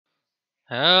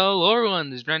Hello everyone,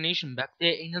 this is Red Nation back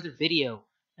with another video.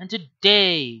 And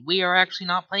today, we are actually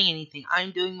not playing anything.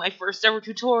 I'm doing my first ever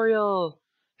tutorial!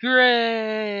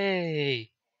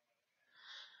 Hooray!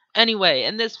 Anyway,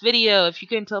 in this video, if you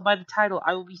can tell by the title,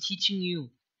 I will be teaching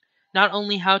you not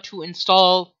only how to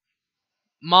install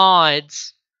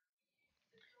mods,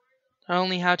 for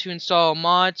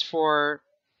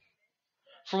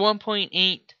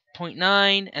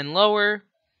 1.8.9 and lower,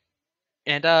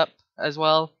 and up as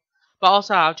well, but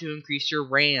also how to increase your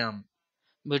RAM,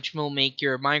 which will make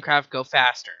your Minecraft go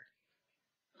faster.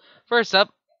 First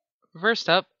up,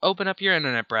 open up your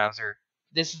internet browser.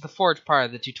 This is the Forge part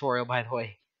of the tutorial, by the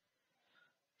way.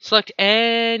 Select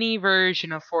any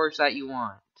version of Forge that you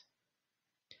want.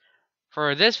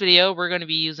 For this video, we're going to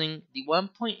be using the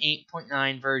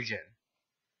 1.8.9 version.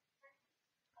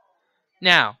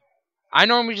 Now, I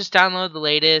normally just download the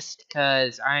latest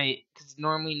because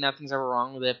normally nothing's ever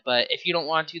wrong with it, but if you don't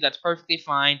want to, that's perfectly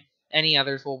fine. Any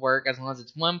others will work as long as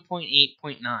it's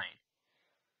 1.8.9.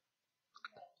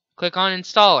 Click on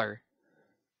Installer.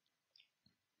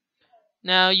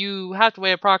 Now you have to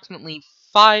wait approximately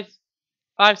 5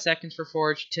 seconds for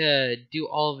Forge to do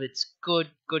all of its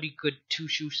goody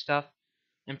two-shoe stuff,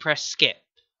 and press skip.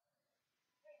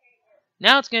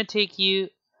 Now it's going to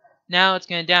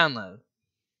download.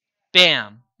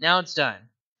 Bam! Now it's done.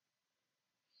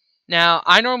 Now,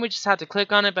 I normally just have to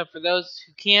click on it, but for those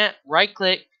who can't,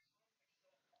 right-click,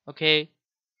 okay,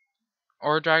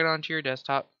 or drag it onto your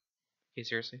desktop. Okay,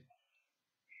 seriously.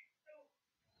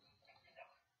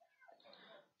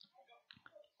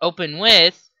 Open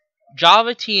with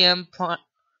Java TM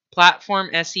Platform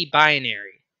SE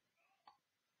Binary.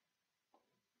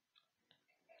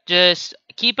 Just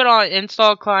keep it on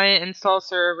install client, install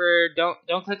server.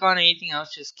 Don't click on anything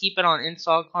else. Just keep it on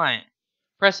install client.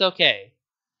 Press OK.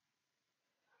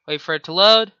 Wait for it to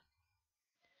load.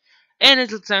 And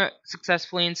it's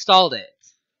successfully installed it.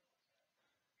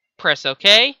 Press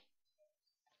OK.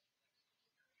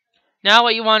 Now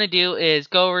what you want to do is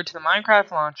go over to the Minecraft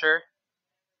launcher.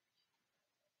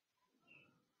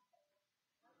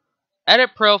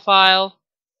 Edit profile.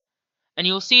 And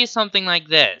you'll see something like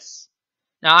this.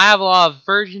 Now I have a lot of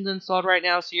versions installed right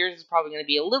now, so yours is probably going to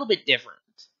be a little bit different.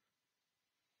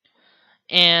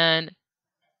 And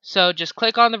so just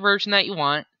click on the version that you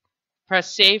want.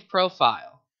 Press Save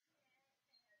Profile.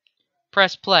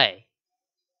 Press Play.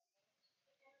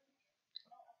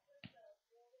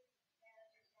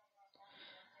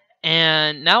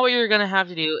 And now what you're going to have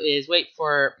to do is wait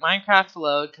for Minecraft to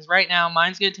load, because right now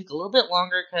mine's going to take a little bit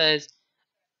longer because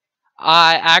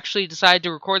I actually decided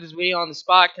to record this video on the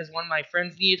spot because one of my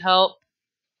friends needed help.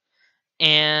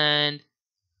 And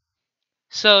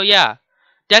so yeah,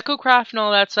 DecoCraft and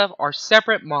all that stuff are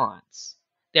separate mods.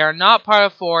 They are not part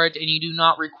of Forge and you do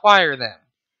not require them.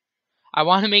 I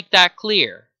want to make that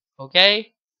clear,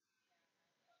 okay?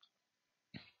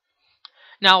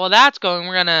 Now while that's going,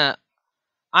 I'm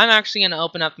actually going to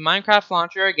open up the Minecraft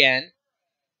launcher again.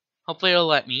 Hopefully it'll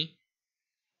let me.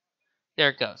 There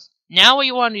it goes. Now what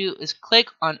you want to do is click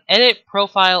on Edit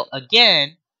Profile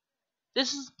again.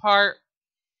 This is the part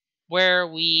where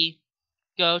we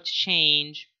go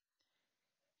to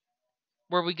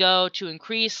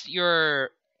increase the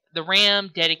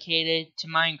RAM dedicated to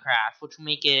Minecraft, which will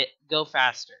make it go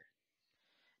faster.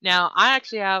 Now I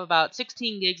actually have about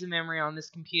 16 gigs of memory on this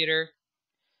computer,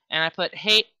 and I put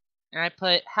half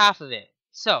of it.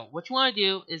 So what you want to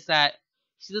do is that,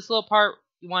 see this little part,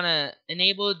 you want to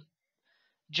enable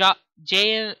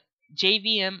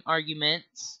JVM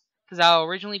arguments, because that will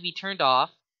originally be turned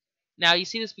off. Now you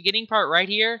see this beginning part right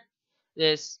here,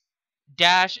 this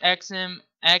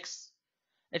 -XMX,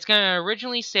 it's going to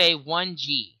originally say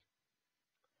 1G.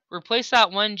 Replace that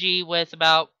 1G with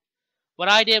what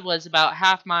I did was about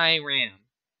half my RAM.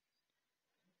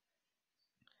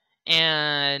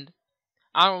 And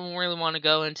I don't really want to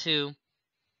go into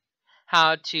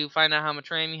how to find out how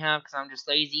much RAM you have because I'm just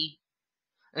lazy.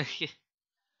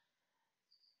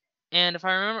 And if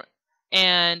I remember,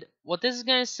 and what this is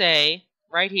going to say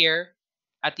right here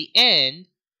at the end,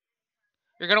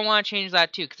 you're going to want to change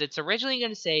that too, because it's originally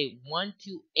going to say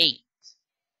 128.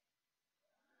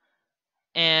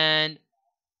 And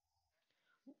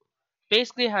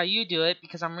basically how you do it,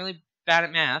 because I'm really bad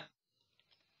at math,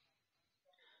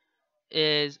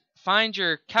 is find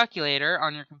your calculator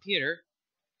on your computer.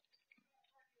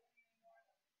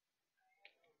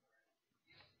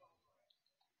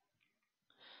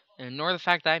 And ignore the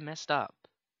fact that I messed up.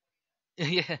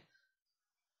 Yeah.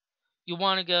 You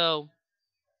want to go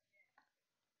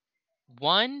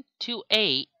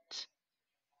 128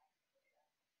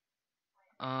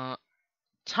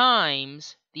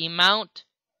 times the amount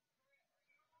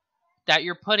that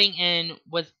you're putting in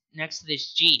with next to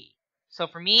this G. So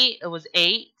for me, it was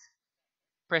 8.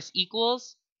 Press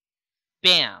equals.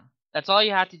 Bam. That's all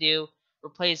you have to do.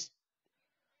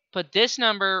 Put this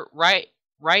number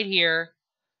right here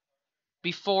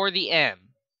before the M.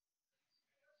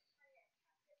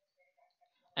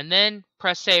 And then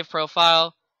press save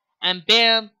profile. And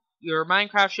bam, your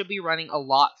Minecraft should be running a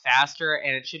lot faster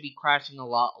and it should be crashing a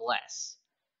lot less.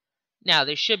 Now,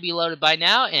 this should be loaded by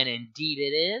now, and indeed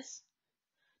it is.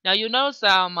 Now, you'll notice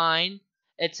that on mine,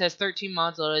 it says 13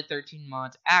 mods loaded, 13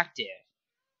 mods active.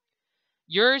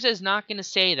 Yours is not going to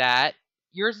say that.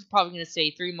 Yours is probably going to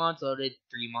say 3 mods loaded,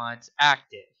 3 mods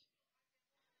active.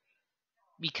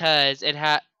 Because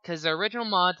the original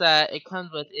mods that it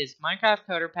comes with is Minecraft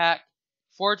Coder Pack,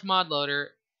 Forge Mod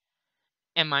Loader,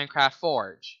 and Minecraft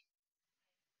Forge.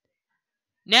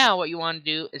 Now, what you want to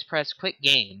do is press Quit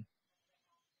Game.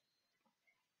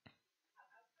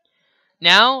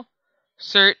 Now,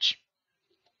 search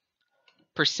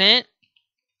 %,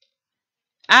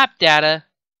 app data,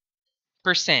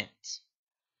 %,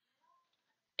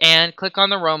 and click on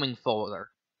the roaming folder.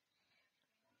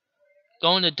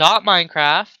 Go into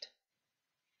 .minecraft,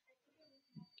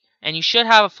 and you should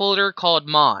have a folder called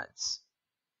mods.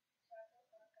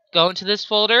 Go into this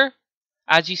folder.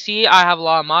 As you see, I have a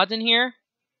lot of mods in here.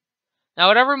 Now,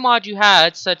 whatever mod you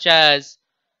had, such as,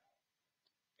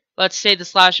 let's say the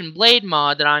Slash and Blade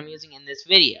mod that I'm using in this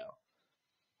video,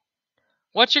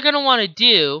 what you're going to want to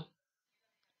do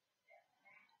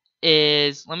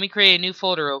is, let me create a new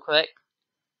folder real quick,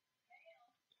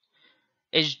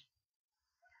 is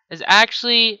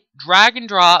actually drag and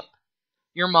drop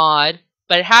your mod,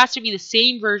 but it has to be the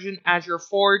same version as your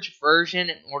Forge version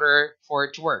in order for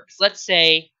it to work. So let's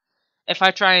say if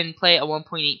I try and play a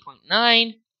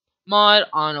 1.8.9 mod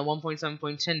on a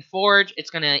 1.7.10 Forge, it's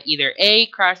gonna either A,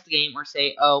 crash the game, or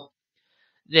say, oh,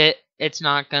 that it's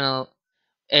not gonna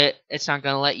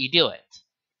let you do it.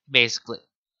 Basically,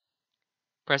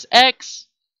 press X,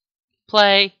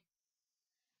 play,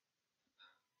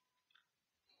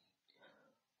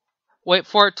 wait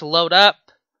for it to load up.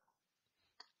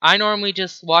 I normally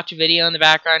just watch a video in the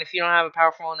background. If you don't have a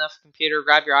powerful enough computer,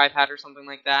 grab your iPad or something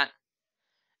like that.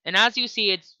 And as you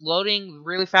see, it's loading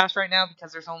really fast right now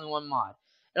because there's only one mod.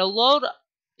 It'll load,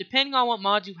 depending on what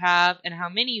mods you have and how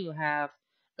many you have,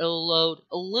 it'll load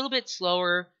a little bit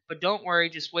slower, but don't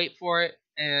worry, just wait for it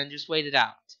and just wait it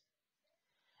out.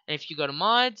 And if you go to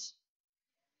mods,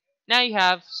 now you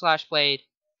have Slash Blade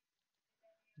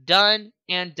done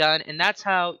and done, and that's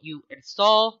how you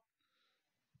install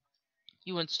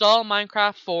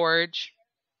Minecraft Forge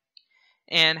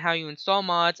and how you install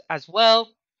mods as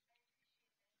well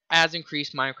as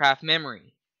increase Minecraft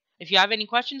memory. If you have any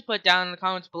questions, put it down in the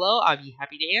comments below. I'd be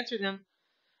happy to answer them.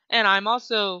 And I'm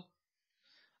also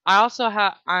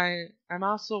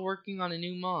working on a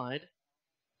new mod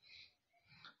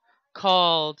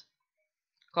called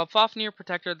Fafnir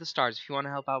Protector of the Stars. If you want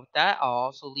to help out with that, I'll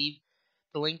also leave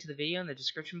the link to the video in the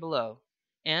description below.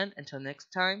 And until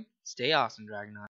next time, stay awesome, Dragonaut.